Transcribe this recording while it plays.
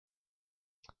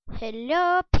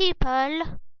Hello people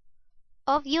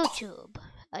of YouTube.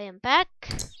 I am back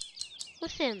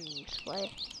with Sims.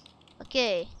 Why?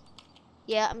 Okay.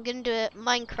 Yeah, I'm gonna do it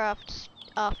Minecraft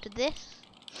after this.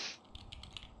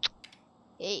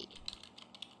 Hey.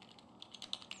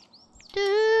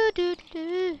 Do do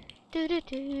do do do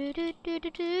do do do do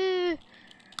do.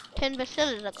 10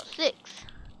 bestsellers. I got 6.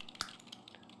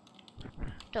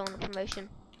 Don't want a promotion.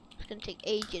 It's gonna take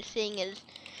ages, seeing as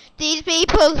these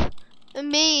people are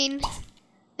mean.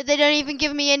 That they don't even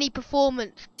give me any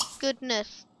performance.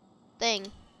 Goodness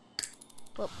thing.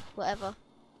 But whatever.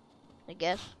 I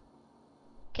guess.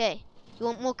 Okay. You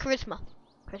want more charisma?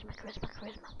 Charisma, charisma,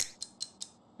 charisma.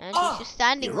 And he's just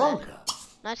standing there.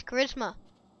 Nice charisma.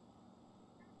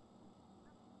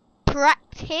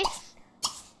 Practice.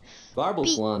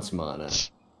 Barbelplants mana.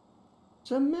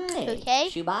 Okay.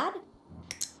 Shubad?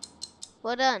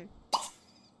 Well done.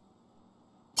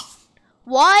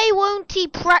 Why won't he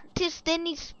practice then?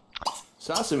 He's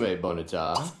Sasame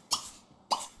bonita.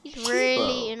 He's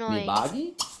really annoying.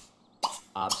 Mibagi?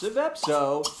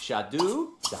 Absevepso.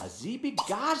 Shadu. Zazibi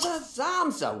Gaza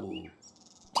Zamsawu.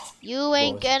 You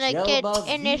ain't gonna get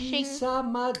anything.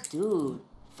 Samadud.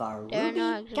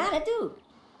 Farubi. Gotta do.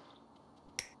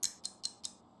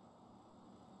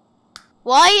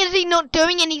 Why is he not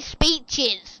doing any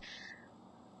speeches?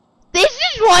 This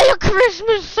is why your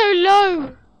charisma's so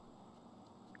low.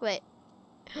 Wait.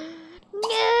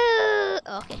 No.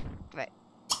 Okay. Right.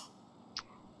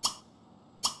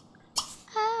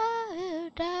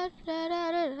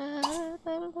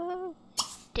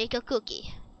 Take a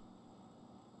cookie.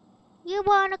 You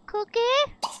want a cookie?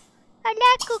 I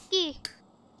like cookie.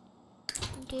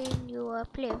 Then you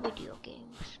play video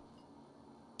games.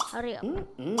 Hurry up.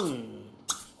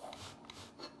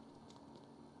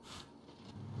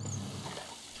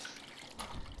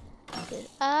 Cause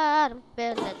I don't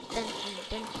feel like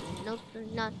dancing, no,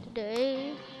 not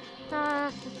today.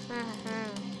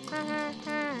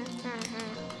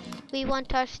 We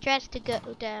want our stress to go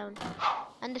down.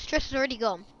 And the stress is already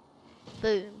gone.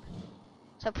 Boom.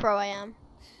 That's how pro I am.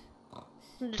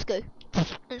 Let's go.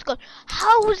 Let's go.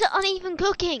 How was it uneven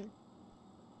cooking?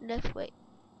 Left, wait.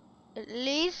 At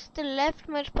least the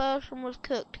leftmost person was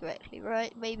cooked correctly,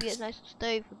 right? Maybe a nice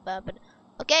stove with bad, but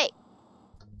okay.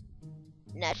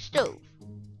 Nice stove.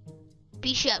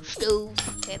 Peace out, stove.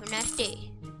 Have a nice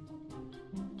day.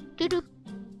 Doo doo.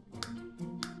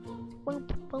 Boom,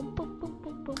 boom, boom, boom,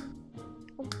 boom, boom.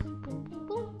 Boom, boom, boom, boom,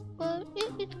 boom. But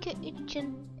it's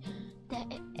kitchen. There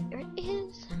it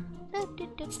is.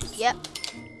 Yep.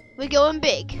 We're going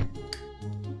big.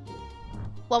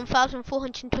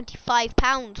 1,425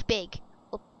 big.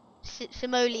 Or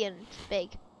simoleons big.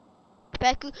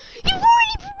 You've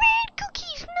already prepared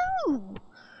cookies? No!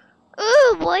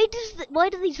 Oh, why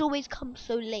do these always come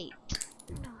so late?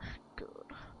 Oh,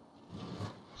 God.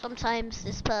 Sometimes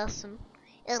this person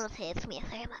irritates me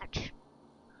so much.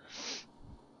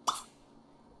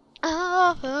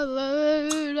 How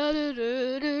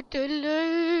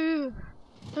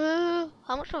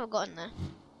much have I got in there?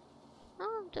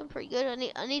 Oh, I'm doing pretty good.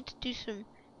 I need to do some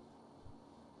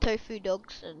tofu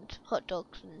dogs and hot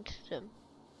dogs and some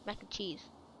mac and cheese.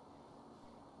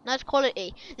 Nice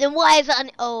quality. Then why is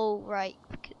that oh right.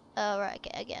 Right,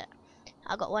 okay, I get it.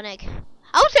 I got 1 egg.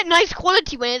 How is it nice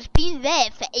quality when it's been there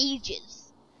for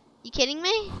ages? You kidding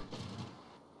me?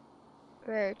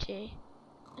 Rarity.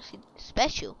 Let's see,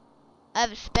 special. I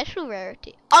have a special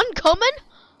rarity. Uncommon?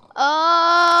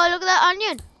 Oh, look at that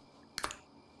onion.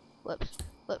 Whoops.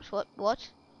 Whoops, what?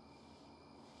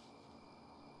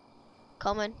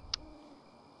 Common.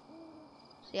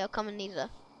 See how common these are?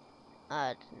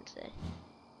 I didn't say.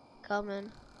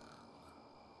 Common.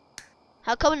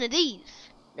 How common are these?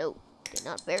 No, they're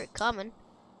not very common.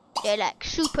 They're like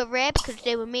super rare because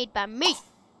they were made by me.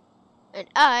 And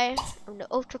I am the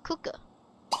ultra cooker.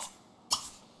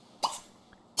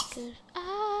 Cause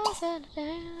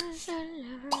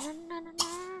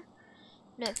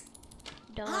no,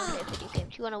 don't want to play video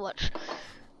games. You want to watch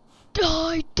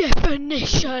High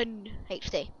Definition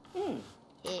HD.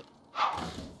 Yeah.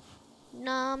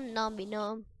 Nom nomby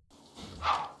nom.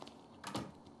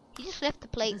 He just left the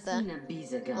plate there.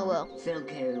 Oh well.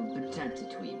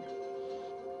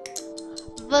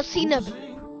 Vasina.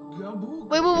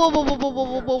 Wait,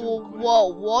 whoa,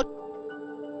 what?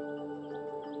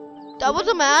 That was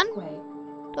a man?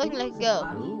 Talking like a girl.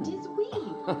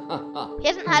 He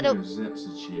hasn't had a... Has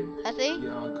he?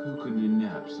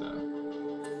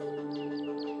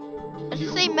 It's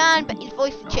the same man, but his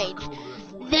voice has changed.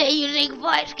 They're using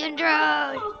voice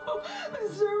control!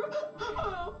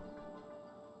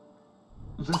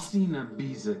 Vasina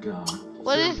Bizaga.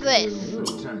 What is this?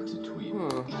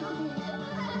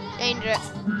 Change it.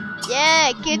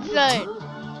 Yeah, kid zone.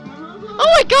 Oh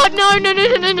my god, no.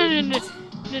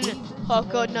 Oh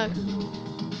god, no.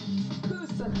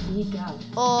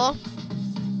 Or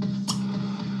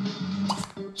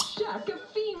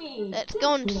let's go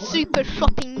on Super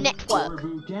Shopping Network.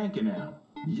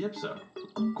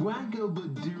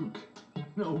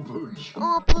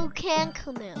 Oh,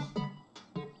 Bukankamel.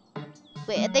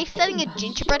 Wait, are they selling a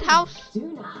gingerbread house?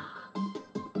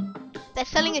 They're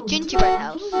selling a gingerbread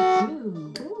house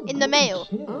in the mail.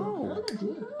 Oh.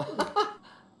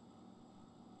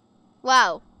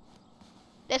 Wow.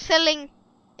 They're selling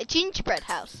a gingerbread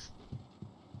house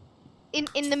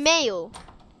in the mail.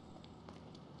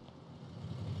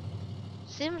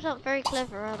 Sims aren't very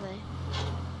clever, are they?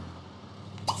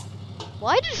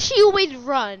 Why does she always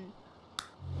run?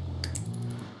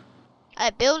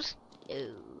 Bills?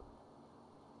 No.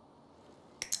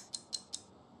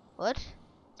 What?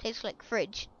 Tastes like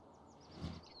fridge.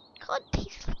 Can't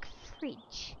taste like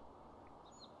fridge.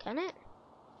 Can it?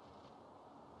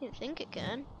 I didn't think it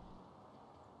can.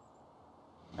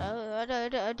 Oh, I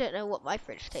don't know what my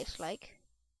fridge tastes like.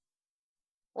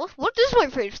 What does my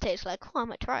fridge taste like? Oh, I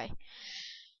might try.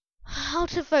 How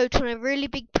to vote on a really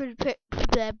big proposition.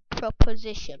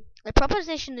 The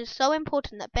proposition is so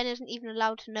important that Ben isn't even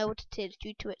allowed to know what it is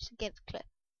due to its against cliff.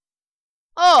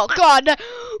 Oh God! No.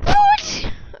 What?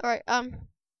 All right. How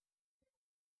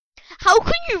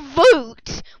can you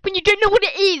vote when you don't know what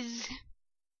it is?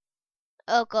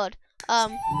 Oh God.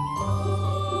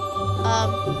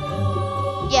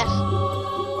 Yes.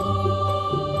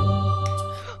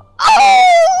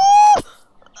 Oh!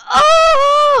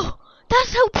 Oh!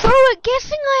 That's how pro at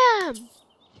guessing I am.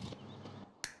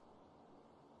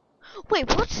 Wait,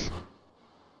 what?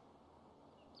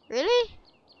 Really?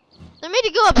 I made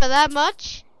it go up by that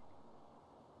much?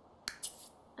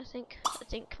 I think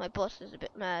my boss is a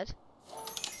bit mad.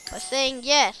 By saying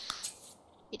yes,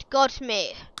 it got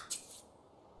me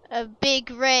a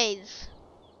big raise.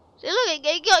 So look,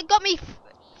 it got me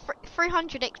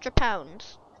 300 extra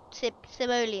pounds.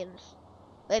 Simoleons,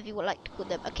 whatever you would like to call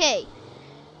them. Okay,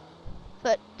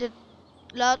 but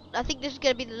I think this is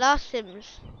going to be the last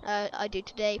Sims I do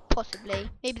today, possibly,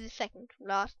 maybe the second from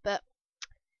last. But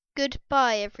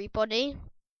goodbye, everybody,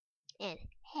 and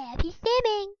happy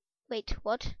simming. Wait,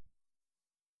 what?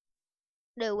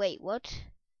 No, wait, what?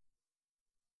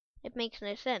 It makes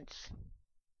no sense.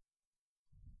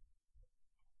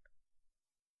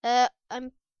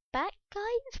 I'm back,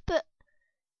 guys, but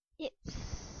it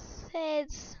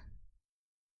says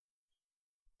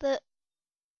that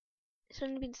it's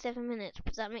only been 7 minutes,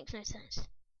 but that makes no sense.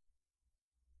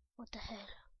 What the hell?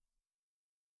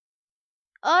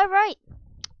 Alright.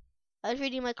 I was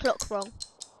reading my clock wrong.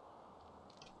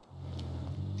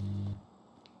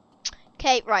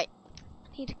 Okay, right.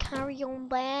 I need to carry on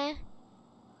there.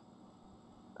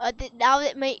 Now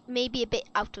it may be a bit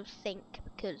out of sync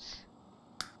because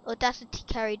Audacity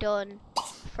carried on.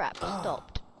 Frap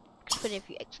stopped. But if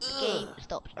you exit the game, it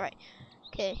stops. Alright.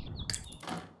 Okay.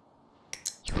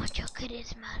 You watch how good it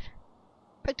is, man.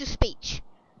 Practice speech.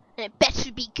 And it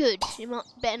better be good. It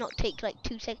better not take like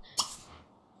 2 seconds.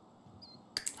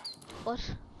 What?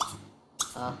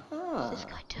 What's this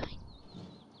guy doing?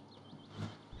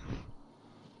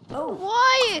 Oh.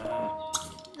 Why?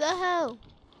 The hell?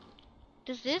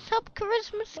 Does this help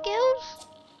charisma skills?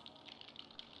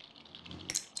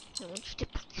 I want you to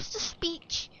practice the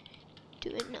speech. Do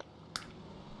it now.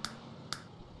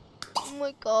 Oh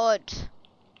my God.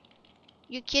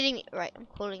 You're kidding me. Right, I'm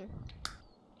calling.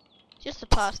 Just a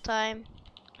pastime.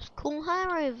 Just call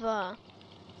her over.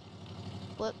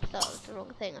 Whoops, that was the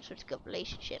wrong thing. I was supposed to go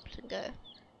relationships and go,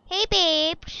 hey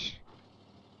babes,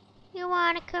 you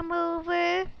wanna come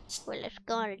over? Well, let's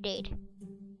go on a date.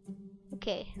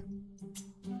 Okay.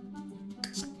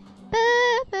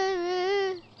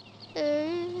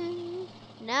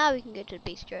 Now we can go to the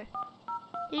bistro.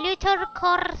 Little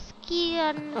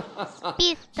Korskian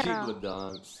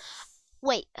bistro.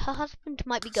 Wait, her husband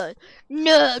might be going,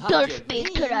 no, don't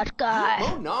speak to that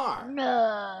guy. No.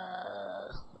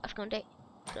 Let's go on a date.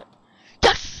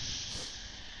 Yes!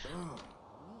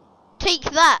 Take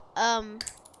that,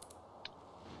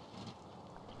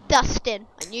 Dustin.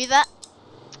 I knew that.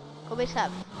 Always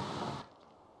have.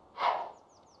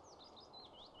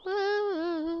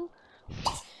 Woo.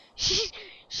 She's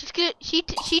good. She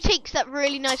takes that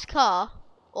really nice car,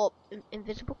 or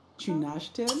invisible.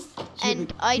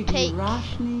 And I take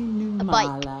a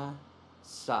bike.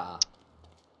 Sa.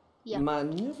 Yeah.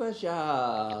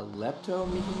 Manuvaja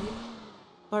leptomihi?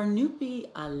 Barnupi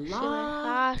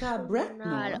alaka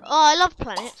brekno. Oh, I love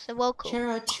planets. They're well cool.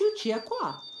 Chera chuchia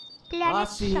qua.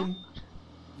 Planets. Asim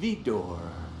Vidor.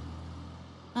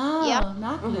 Ah, Yeah.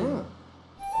 naklu.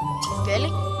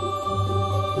 Really?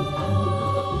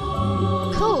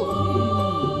 Cool.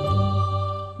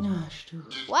 Ah, stu.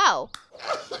 Wow.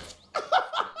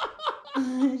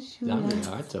 Dami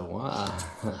Arta Wa.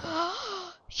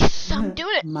 Yes, I'm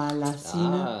doing it.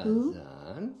 Malasina ku.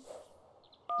 Azan.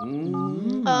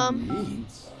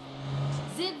 Beats.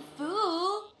 Zibfu,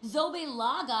 Zobe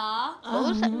Laga. What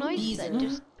was that noise then?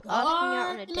 Just asking me out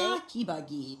on a date?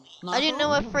 I didn't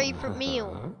know a favourite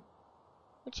meal.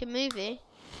 What's your movie?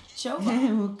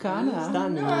 Mukana.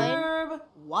 Nerb.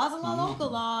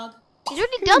 Wazalalocalog. He's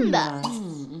already done that.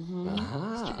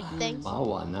 Aha. Stupid thing.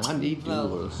 Mawa Nandi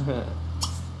Dur.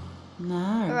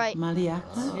 Nar. Alright.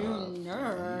 Maliaka.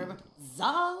 Nerb.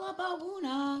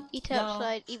 Zalabawuna. Eat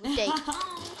outside, eat with date.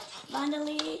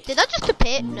 Finally. Did that just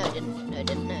appear? No, it didn't. No, it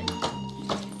didn't. No.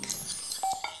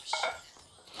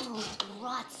 Oh,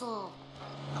 Ratzel.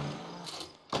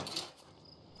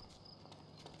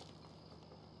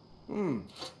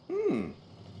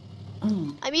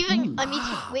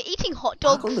 We're eating hot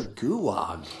dogs Uncle the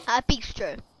Guwag. at a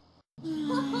bistro.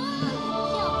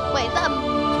 Wait, is that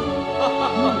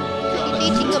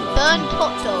he's eating a burnt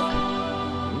hot dog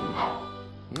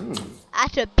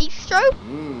at a bistro?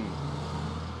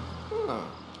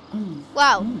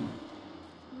 Wow.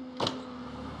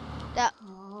 That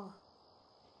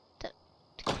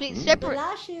complete separate.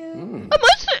 Am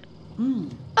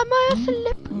I a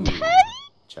celebrity?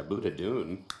 Chabuta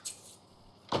Dune.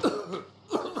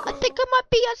 I think I might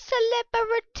be a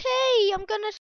celebrity. I'm gonna